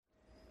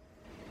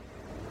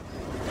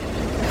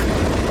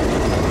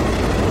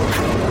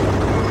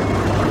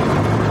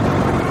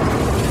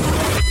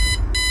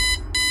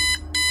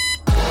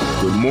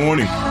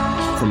morning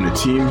from the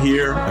team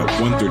here at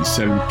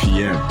 1:37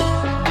 p.m.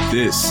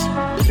 This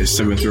is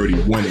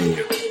 7:31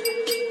 a.m.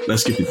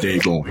 Let's get the day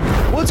going.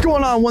 What's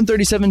going on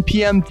 1:37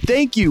 p.m.?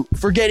 Thank you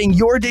for getting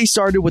your day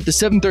started with the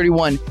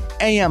 7:31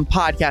 a.m.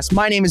 podcast.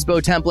 My name is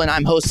Bo Templin.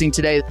 I'm hosting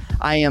today.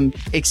 I am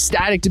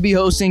ecstatic to be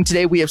hosting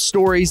today. We have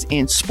stories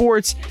in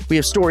sports. We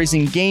have stories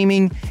in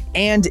gaming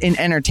and in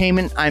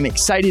entertainment. I'm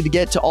excited to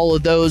get to all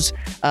of those.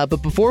 But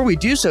before we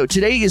do so,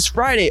 today is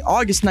Friday,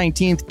 August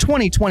 19th,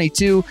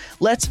 2022.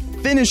 Let's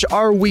finish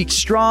our week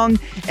strong,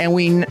 and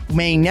we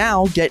may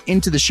now get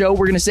into the show.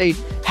 We're going to say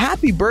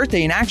happy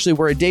birthday, and actually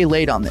we're a day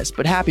late on this,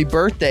 but happy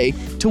birthday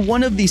to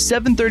one of the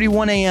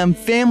 7:31 a.m.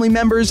 family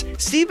members,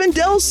 Stephen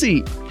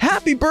Delsey.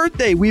 Happy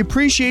birthday. We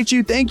appreciate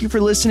you. Thank you for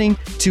listening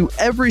to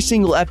every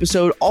single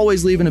episode,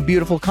 always leaving a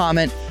beautiful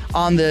comment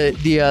on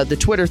the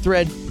Twitter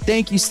thread.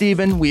 Thank you,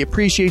 Stephen. We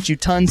appreciate you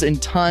tons and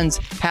tons.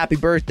 Happy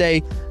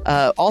birthday.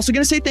 Also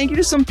going to say thank you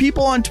to some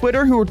people on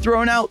Twitter who are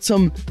throwing out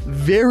some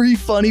very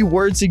funny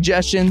word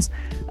suggestions.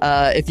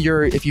 If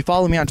you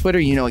follow me on Twitter,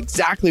 you know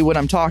exactly what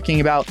I'm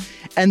talking about.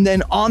 And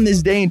then on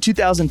this day in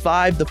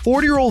 2005, The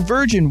 40-Year-Old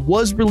Virgin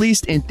was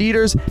released in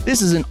theaters.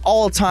 This is an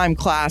all-time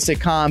classic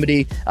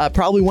comedy,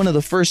 probably one of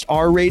the first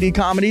R-rated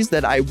comedies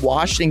that I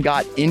watched and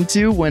got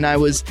into when I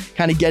was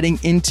kind of getting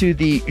into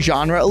the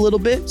genre a little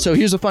bit. So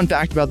here's a fun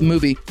fact about the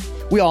movie.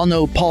 We all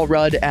know Paul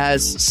Rudd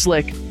as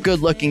slick,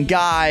 good-looking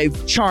guy,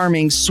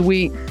 charming,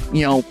 sweet,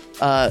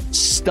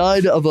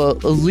 stud of a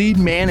lead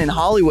man in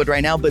Hollywood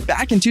right now. But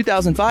back in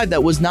 2005,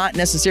 that was not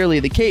necessarily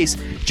the case.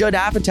 Judd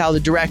Apatow, the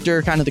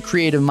director, kind of the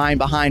creative mind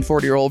behind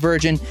 40-Year-Old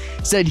Virgin,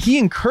 said he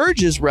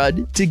encourages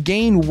Rudd to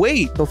gain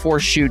weight before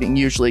shooting,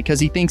 usually, because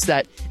he thinks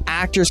that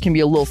actors can be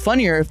a little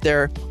funnier if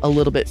they're a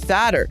little bit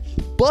fatter.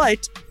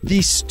 But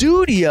the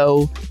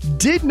studio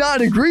did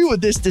not agree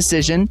with this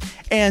decision,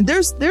 and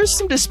there's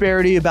some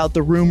disparity about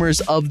the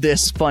rumors of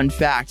this fun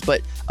fact,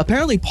 but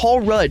apparently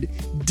Paul Rudd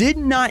did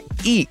not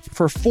eat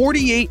for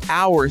 48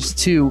 hours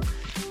to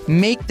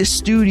make the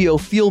studio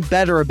feel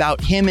better about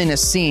him in a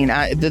scene.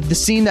 The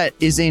scene that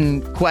is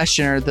in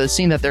question, or the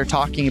scene that they're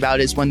talking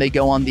about, is when they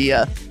go on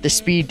the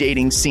speed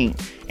dating scene.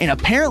 And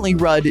apparently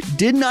Rudd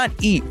did not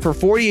eat for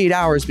 48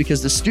 hours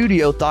because the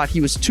studio thought he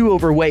was too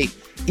overweight,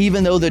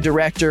 even though the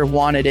director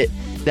wanted it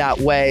that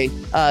way.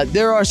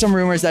 There are some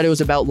rumors that it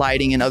was about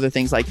lighting and other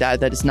things like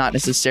that it's not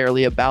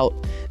necessarily about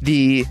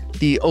the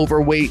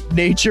overweight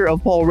nature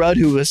of Paul Rudd,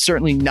 who was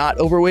certainly not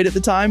overweight at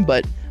the time,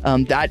 but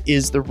that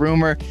is the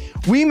rumor.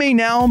 We may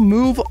now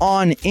move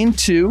on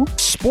into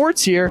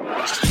sports here.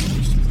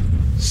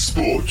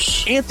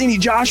 Sports. Anthony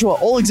Joshua,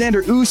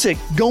 Alexander Usyk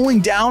going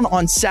down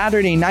on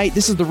Saturday night.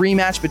 This is the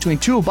rematch between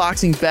two of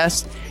boxing's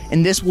best,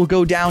 and this will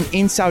go down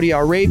in Saudi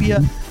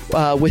Arabia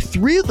with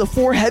 3 of the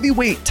 4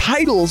 heavyweight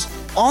titles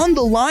on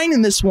the line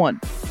in this one.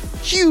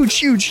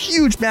 Huge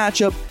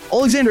matchup.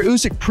 Alexander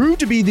Usyk proved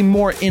to be the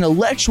more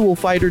intellectual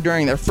fighter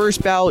during their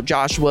first bout.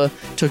 Joshua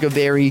took a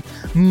very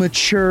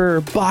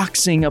mature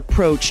boxing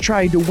approach,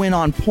 tried to win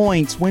on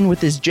points, win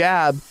with his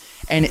jab,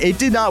 and it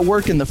did not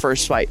work in the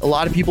first fight. A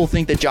lot of people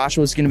think that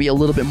Joshua is going to be a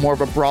little bit more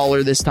of a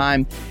brawler this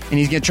time, and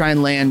he's going to try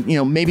and land,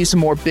 maybe some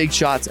more big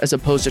shots as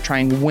opposed to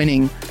trying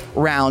winning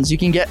rounds. You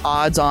can get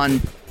odds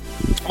on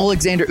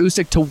Alexander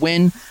Usyk to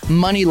win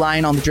money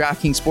line on the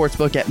DraftKings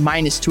Sportsbook at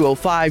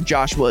 -205.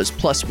 Joshua is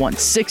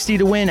 +160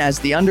 to win as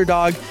the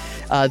underdog.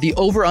 The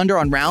over-under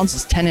on rounds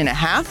is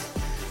 10.5,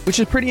 which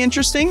is pretty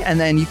interesting. And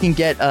then you can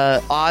get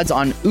odds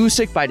on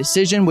Usyk by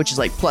decision, which is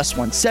like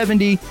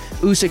 +170.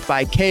 Usyk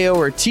by KO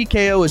or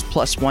TKO is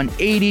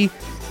 +180.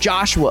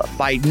 Joshua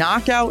by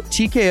knockout,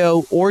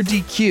 TKO, or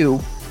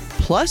DQ,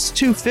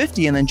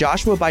 +250. And then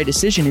Joshua by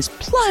decision is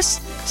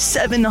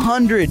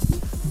 +700.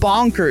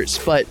 Bonkers.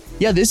 But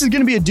yeah, this is going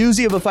to be a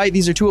doozy of a fight.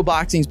 These are two of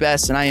boxing's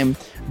best, and I am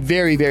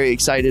very, very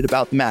excited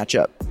about the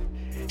matchup.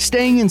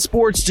 Staying in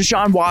sports,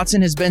 Deshaun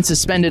Watson has been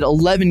suspended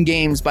 11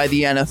 games by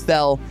the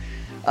NFL.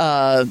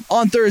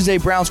 On Thursday,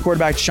 Browns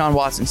quarterback Deshaun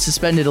Watson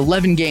suspended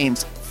 11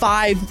 games,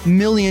 $5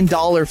 million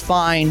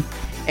fine,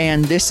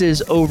 and this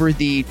is over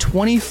the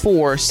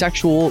 24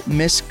 sexual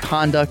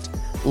misconduct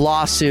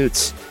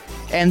lawsuits.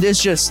 And this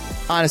just,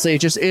 honestly,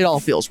 it all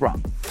feels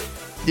wrong.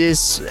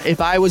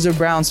 If I was a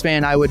Browns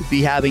fan, I would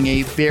be having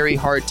a very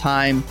hard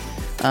time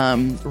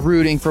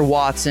rooting for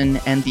Watson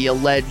and the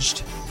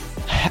alleged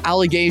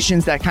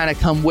allegations that kind of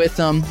come with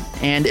them.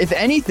 And if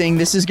anything,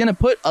 this is going to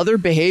put other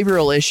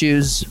behavioral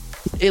issues,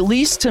 at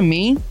least to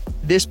me,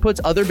 this puts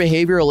other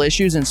behavioral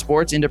issues in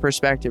sports into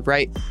perspective,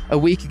 right? A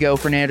week ago,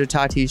 Fernando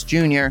Tatis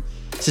Jr.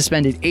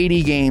 suspended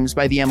 80 games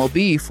by the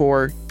MLB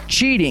for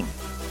cheating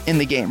in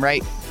the game,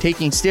 right?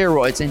 Taking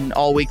steroids, and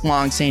all week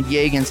long, San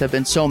Diegans have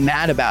been so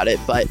mad about it.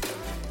 But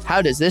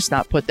how does this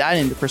not put that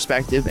into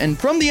perspective? And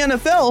from the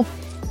NFL,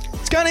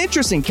 it's kind of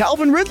interesting.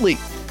 Calvin Ridley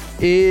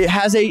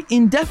has an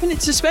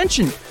indefinite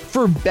suspension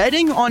for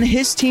betting on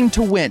his team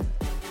to win.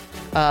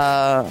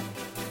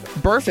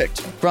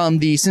 Burfict from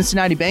the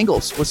Cincinnati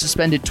Bengals was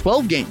suspended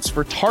 12 games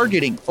for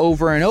targeting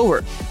over and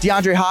over.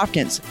 DeAndre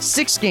Hopkins,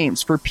 6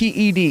 games for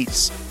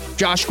PEDs.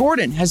 Josh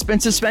Gordon has been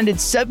suspended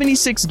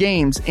 76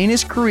 games in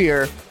his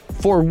career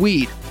for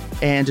weed.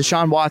 And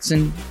Deshaun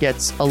Watson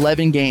gets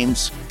 11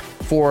 games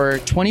for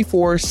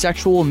 24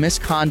 sexual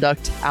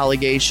misconduct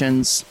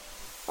allegations.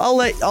 I'll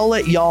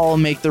let y'all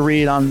make the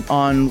read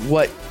on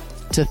what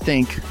to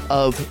think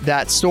of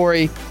that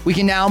story. We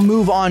can now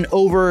move on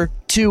over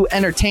to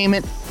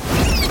entertainment.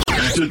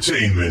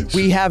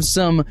 We have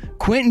some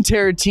Quentin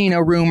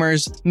Tarantino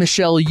rumors,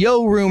 Michelle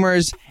Yeoh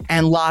rumors,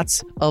 and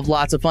lots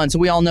of fun. So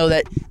we all know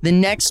that the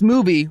next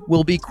movie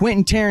will be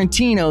Quentin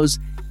Tarantino's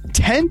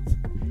 10th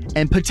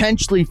and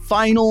potentially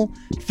final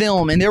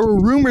film. And there were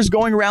rumors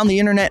going around the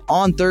internet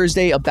on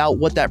Thursday about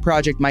what that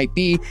project might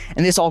be.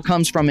 And this all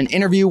comes from an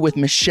interview with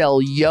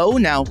Michelle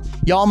Yeoh. Now,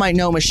 y'all might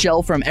know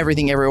Michelle from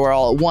Everything Everywhere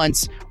All at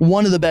Once,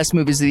 one of the best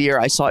movies of the year.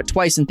 I saw it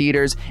twice in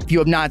theaters. If you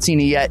have not seen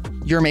it yet,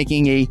 you're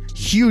making a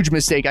huge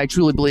mistake. I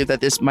truly believe that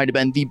this might have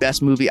been the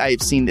best movie I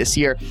have seen this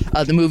year.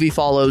 The movie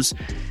follows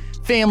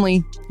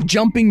family,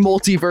 jumping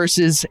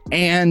multiverses,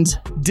 and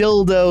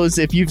dildos.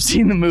 If you've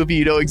seen the movie,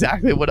 you know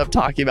exactly what I'm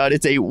talking about.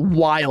 It's a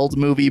wild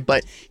movie,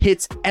 but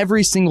hits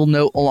every single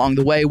note along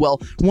the way. Well,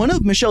 one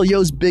of Michelle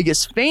Yeoh's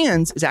biggest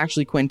fans is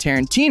actually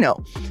Quentin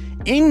Tarantino.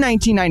 In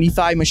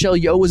 1995, Michelle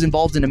Yeoh was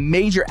involved in a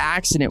major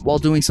accident while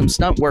doing some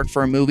stunt work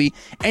for a movie,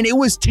 and it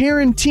was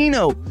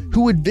Tarantino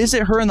who would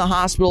visit her in the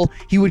hospital.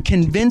 He would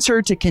convince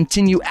her to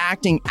continue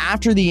acting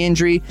after the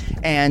injury,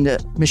 and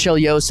Michelle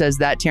Yeoh says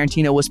that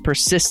Tarantino was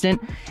persistent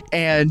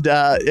and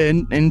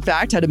in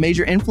fact had a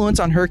major influence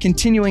on her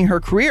continuing her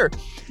career.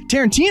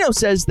 Tarantino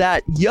says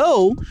that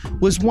Yeoh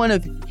was one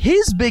of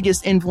his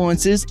biggest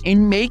influences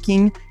in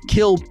making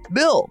Kill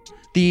Bill,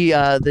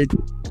 the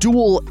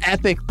dual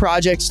epic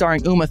project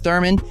starring Uma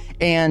Thurman.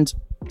 And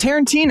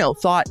Tarantino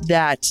thought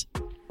that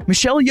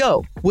Michelle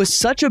Yeoh was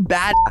such a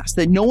badass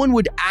that no one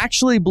would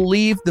actually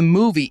believe the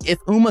movie if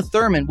Uma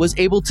Thurman was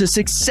able to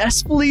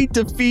successfully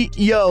defeat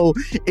Yeoh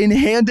in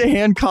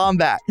hand-to-hand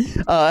combat.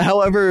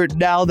 However,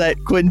 now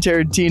that Quentin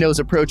Tarantino is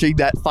approaching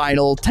that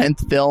final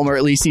 10th film, or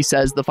at least he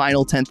says the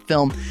final 10th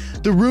film,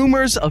 the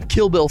rumors of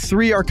Kill Bill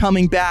 3 are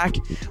coming back.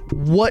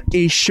 What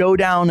a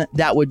showdown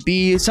that would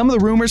be. Some of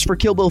the rumors for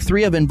Kill Bill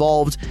 3 have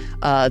involved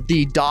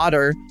the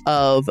daughter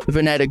of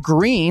Vanessa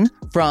Green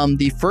from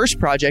the first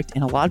project,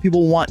 and a lot of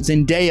people want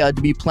Zendaya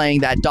to be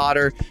playing that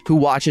daughter who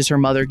watches her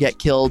mother get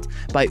killed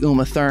by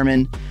Uma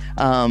Thurman.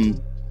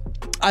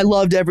 I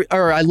loved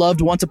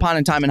Once Upon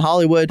a Time in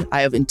Hollywood.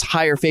 I have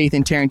entire faith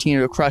in Tarantino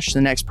to crush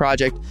the next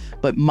project,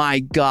 but my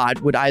God,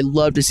 would I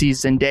love to see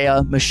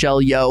Zendaya,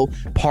 Michelle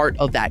Yeoh, part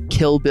of that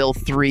Kill Bill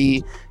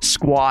 3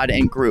 squad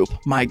and group.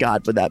 My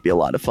God, would that be a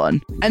lot of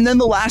fun. And then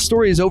the last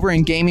story is over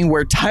in gaming,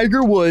 where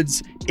Tiger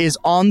Woods is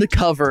on the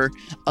cover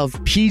of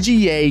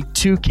PGA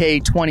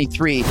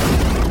 2K23.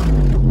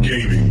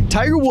 Gaming.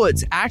 Tiger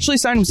Woods actually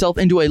signed himself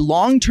into a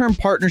long-term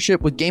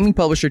partnership with gaming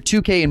publisher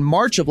 2K in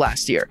March of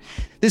last year.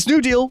 This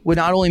new deal would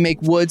not only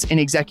make Woods an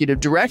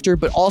executive director,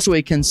 but also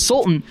a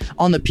consultant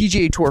on the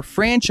PGA Tour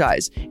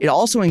franchise. It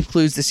also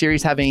includes the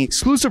series having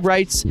exclusive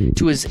rights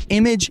to his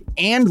image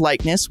and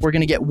likeness. We're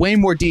going to get way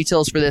more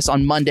details for this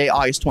on Monday,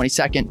 August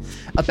 22nd,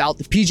 about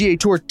the PGA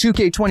Tour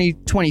 2K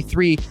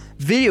 2023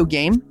 video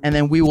game, and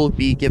then we will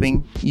be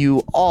giving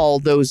you all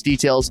those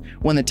details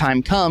when the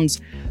time comes.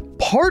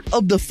 Part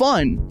of the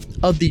fun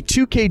of the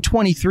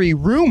 2K23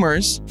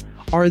 rumors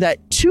are that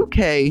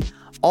 2K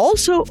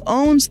also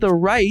owns the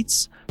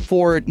rights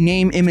for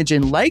name, image,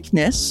 and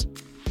likeness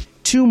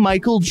to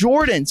Michael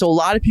Jordan. So a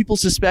lot of people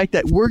suspect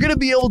that we're going to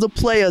be able to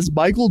play as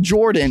Michael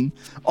Jordan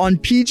on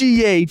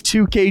PGA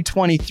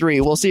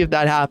 2K23. We'll see if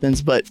that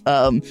happens. But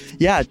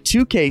yeah,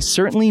 2K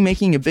certainly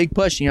making a big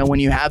push. You know, when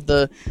you have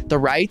the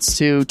rights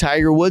to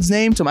Tiger Woods'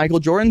 name, to Michael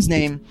Jordan's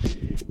name,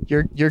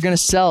 you're going to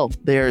sell.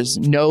 There's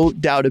no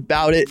doubt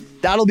about it.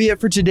 That'll be it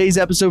for today's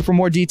episode. For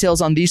more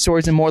details on these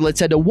stories and more, let's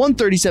head to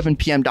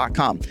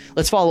 137pm.com.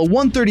 Let's follow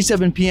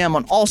 137pm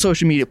on all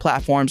social media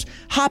platforms.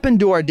 Hop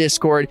into our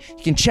Discord.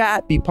 You can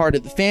chat, be part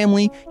of the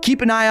family.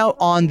 Keep an eye out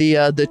on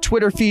the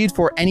Twitter feed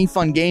for any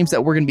fun games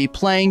that we're going to be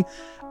playing.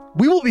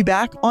 We will be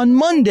back on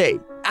Monday.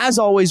 As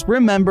always,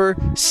 remember,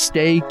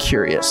 stay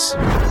curious.